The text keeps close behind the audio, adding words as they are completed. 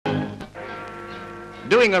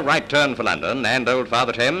Doing a right turn for London and Old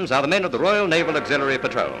Father Thames are the men of the Royal Naval Auxiliary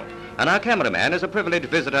Patrol, and our cameraman is a privileged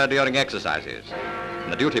visitor during exercises.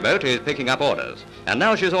 The duty boat is picking up orders, and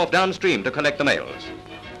now she's off downstream to collect the mails.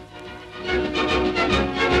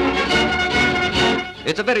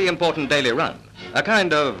 It's a very important daily run, a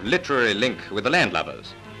kind of literary link with the landlubbers.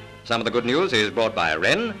 Some of the good news is brought by a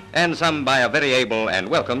Wren, and some by a very able and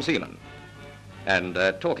welcome seaman. And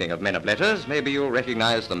talking of men of letters, maybe you'll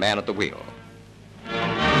recognize the man at the wheel.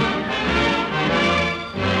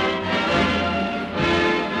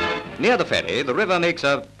 Near the ferry, the river makes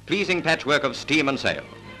a pleasing patchwork of steam and sail,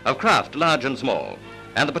 of craft large and small,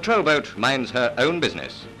 and the patrol boat minds her own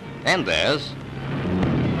business, and theirs.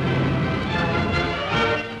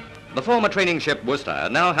 The former training ship Worcester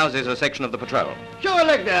now houses a section of the patrol. Show a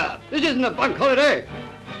leg there. This isn't a bank holiday.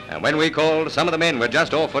 And when we called, some of the men were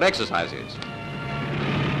just off for exercises.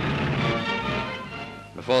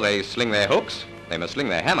 Before they sling their hooks, they must sling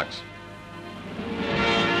their hammocks.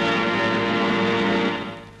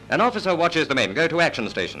 An officer watches the men go to action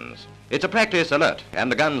stations. It's a practice alert,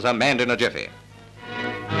 and the guns are manned in a jiffy.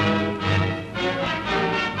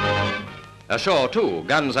 Ashore, too,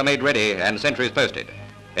 guns are made ready and sentries posted.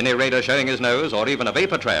 Any raider showing his nose or even a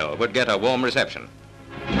vapor trail would get a warm reception.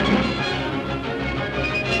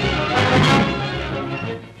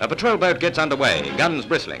 A patrol boat gets underway, guns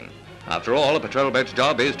bristling. After all, a patrol boat's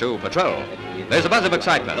job is to patrol. There's a buzz of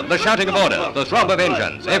excitement, the shouting of orders, the throb of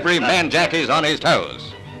engines. Every man jack is on his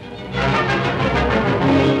toes.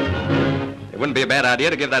 It wouldn't be a bad idea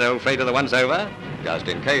to give that old freighter the once-over, just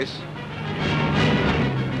in case.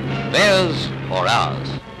 Theirs or ours.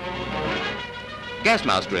 Gas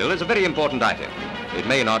mask drill is a very important item. It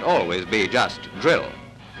may not always be just drill.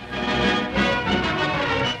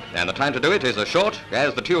 And the time to do it is as short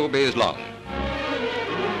as the tube is long.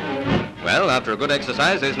 Well, after a good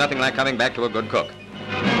exercise, there's nothing like coming back to a good cook.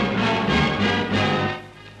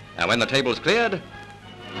 And when the table's cleared,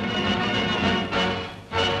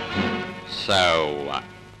 so